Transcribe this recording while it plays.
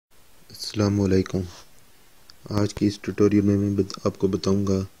अस्सलामुअलैकुम। आज की इस ट्यूटोरियल में मैं आपको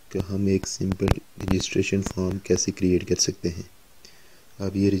बताऊंगा कि हम एक सिंपल रजिस्ट्रेशन फॉर्म कैसे क्रिएट कर सकते हैं।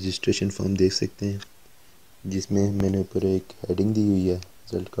 आप ये रजिस्ट्रेशन फॉर्म देख सकते हैं जिसमें मैंने ऊपर एक हेडिंग दी हुई है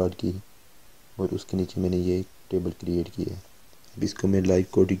रिजल्ट कार्ड की और उसके नीचे मैंने ये एक टेबल क्रिएट की है। अब इसको मैं लाइव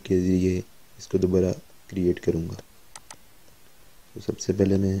कोडिंग के ज़रिए इसको दोबारा क्रिएट करूँगा। तो सबसे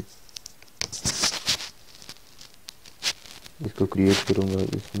पहले मैं इसको क्रिएट करूँगा,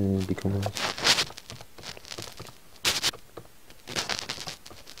 इसमें लिखूँगा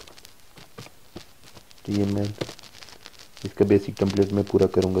HTML। इसका बेसिक टेम्पलेट मैं पूरा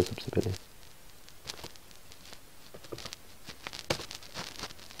करूँगा सबसे पहले।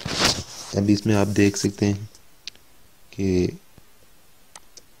 अब इसमें आप देख सकते हैं कि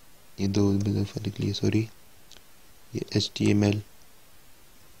ये दो दफ़ा लिख लिए, सॉरी, ये HTML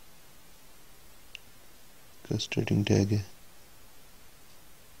का स्टार्टिंग टैग है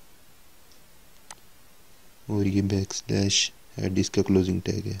और ये बैकस्लैश हेड इसका क्लोजिंग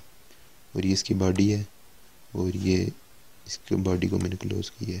टैग है और ये इसकी बॉडी है और ये इसके बॉडी को मैंने क्लोज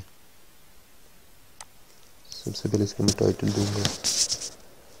किया है। सबसे पहले इसका मैं टाइटल दूंगा,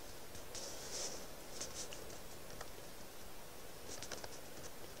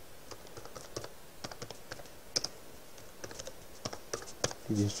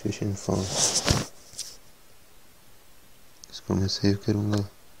 रजिस्ट्रेशन फॉर्म। इसको मैं सेव करूंगा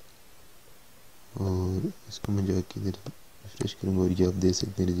और इसको मैं जाके इधर रिफ्रेश करूंगा और ये आप देख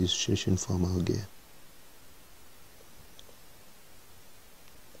सकते हैं रजिस्ट्रेशन फॉर्म आ गया।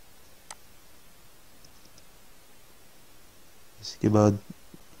 इसके बाद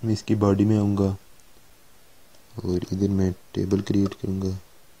मैं इसकी बॉडी में आऊँगा और इधर मैं टेबल क्रिएट करूँगा,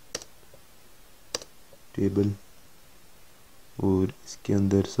 टेबल, और इसके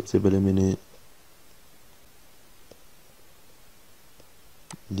अंदर सबसे पहले मैंने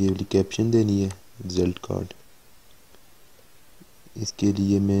ये वाली कैप्शन देनी है रिजल्ट कार्ड। इसके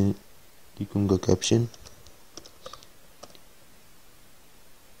लिए मैं लिखूँगा कैप्शन,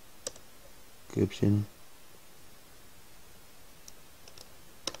 कैप्शन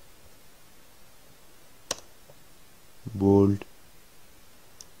बोल्ड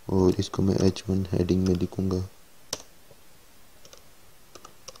और इसको मैं H1 हेडिंग में लिखूँगा।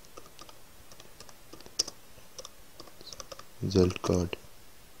 Result card.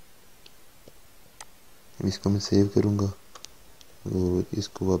 इसको मैं सेव करूँगा और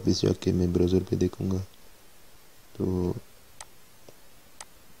इसको वापस जाके मैं ब्राउज़र पे देखूँगा तो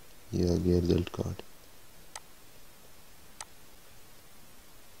ये आ गया रिजल्ट कार्ड।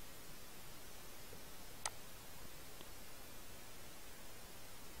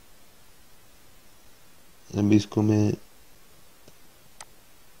 अब इसको मैं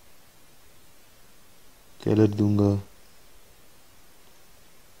कलर दूंगा,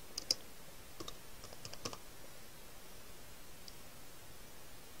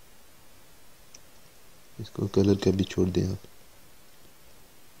 इसको कलर का भी छोड़ दें आप।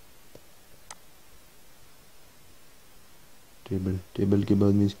 टेबल के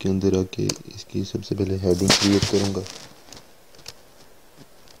बाद में इसके अंदर आके इसकी सबसे पहले हेडिंग क्रिएट करूँगा।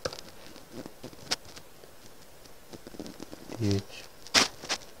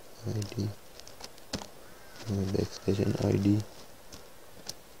 ID बैकस्लैश ID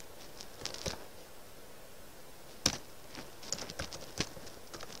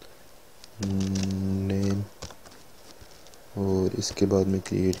नेम और इसके बाद मैं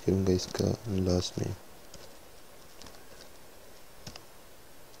क्रिएट करूँगा इसका लास्ट नेम।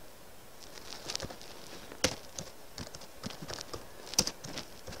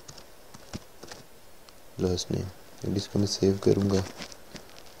 अब इसको मैं सेव करूँगा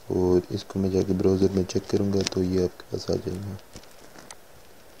और इसको मैं जाके ब्राउज़र में चेक करूँगा तो ये आपके पास आ जाएगा।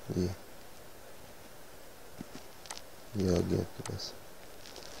 ये आ गया आपके पास।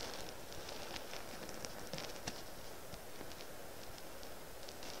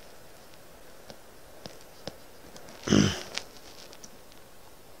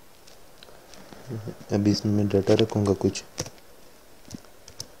 अभी इसमें मैं डाटा रखूँगा कुछ,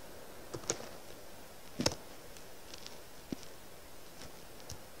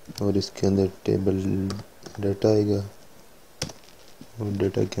 और इसके अंदर टेबल डाटा आएगा और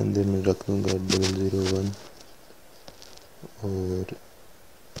डाटा के अंदर मैं रख दूँगा 001 और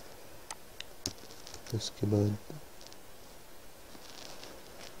उसके बाद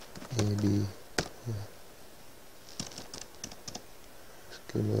AD,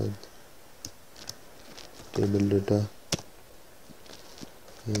 उसके बाद टेबल डाटा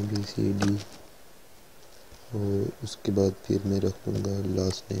ABCD और उसके बाद फिर मैं रख दूँगा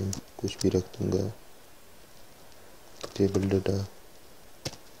लास्ट नेम, कुछ भी रख दूँगा, टेबल डाटा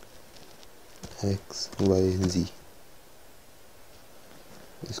XYZ।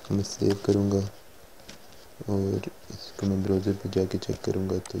 इसको मैं सेव करूँगा और इसको मैं ब्राउज़र पे जाके चेक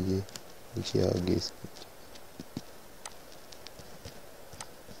करूँगा तो ये नीचे आ गए इसके।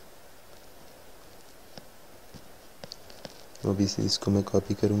 अभी से इसको मैं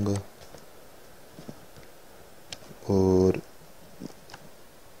कॉपी करूँगा और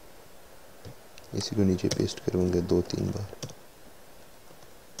इसी को नीचे पेस्ट करूँगा 2-3 बार।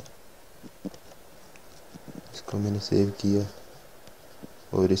 इसको मैंने सेव किया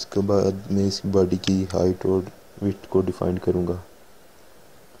और इसके बाद मैं इस बॉडी की हाइट और विड्थ को डिफाइन करूँगा।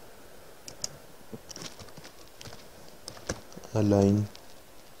 अलाइन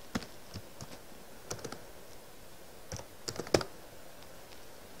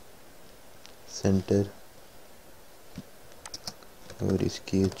सेंटर और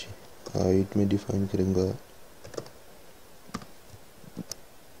इसकी हाइट में डिफाइन करूँगा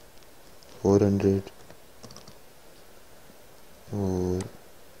 400 और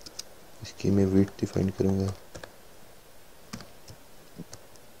इसकी मैं विड्थ डिफाइन करूँगा।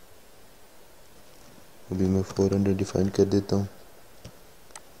 अभी मैं 400 डिफाइन कर देता हूँ।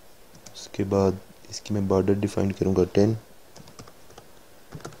 उसके बाद इसकी मैं बॉर्डर डिफाइन करूँगा 10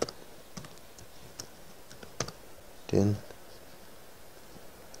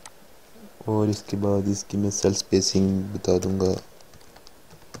 और इसके बाद इसकी मैं सेल स्पेसिंग बता दूँगा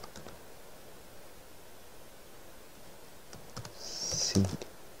 6।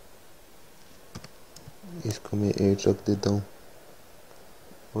 इसको मैं 8 रख देता हूँ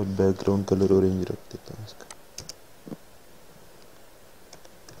और बैकग्राउंड कलर ऑरेंज रख देता हूँ इसका।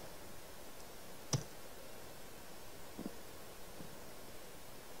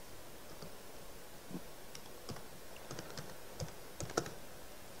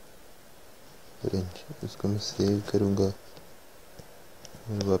 ऑरेंज। इसको मैं सेव करूँगा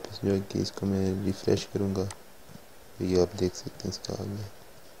और वापस जाके इसको मैं रिफ्रेश करूँगा तो ये आप देख सकते हैं इसका आ गया।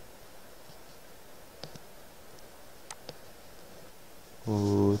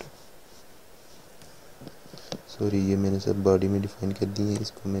 और सॉरी, ये मैंने सब बॉडी में डिफाइन कर दी है।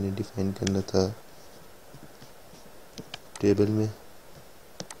 इसको मैंने डिफाइन करना था टेबल में।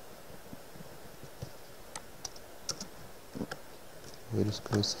 और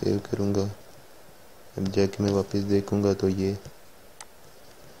इसको मैं सेव करूँगा। अब जाके मैं वापस देखूँगा तो ये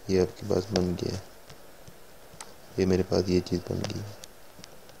आपके पास बन गया। ये मेरे पास ये चीज़ बन गई।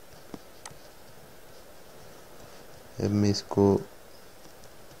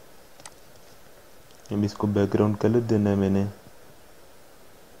 अब इसको बैकग्राउंड कलर देना है मैंने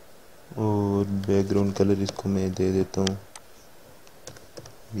और बैकग्राउंड कलर इसको मैं दे देता हूँ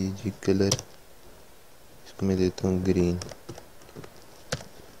बीजी कलर। इसको मैं देता हूँ ग्रीन।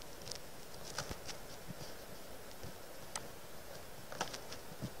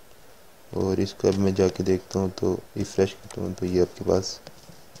 और इसको अब मैं जाके देखता हूँ तो रिफ्रेश करता हूँ तो ये आपके पास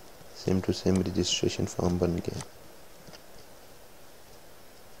same to same registration form बन गया।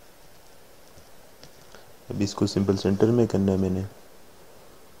 अब इसको सिंपल सेंटर में करना है मैंने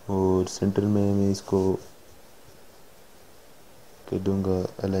और सेंटर में मैं इसको कर दूंगा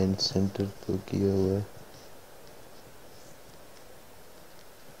अलाइन सेंटर तो किया हुआ है।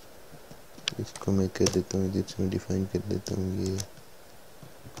 इसको मैं कर देता हूँ इधर से मैं डिफाइन कर देता हूँ ये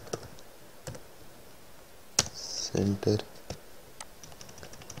सेंटर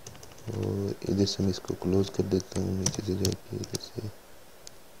और इधर से मैं इसको क्लोज कर देता हूँ नीचे से जाके इधर से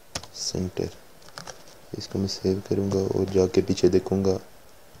सेंटर। इसको मैं सेव करूँगा और जाके पीछे देखूँगा,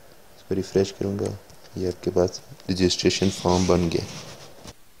 इसको रिफ़्रेश करूँगा, ये आपके पास रजिस्ट्रेशन फॉर्म बन गया।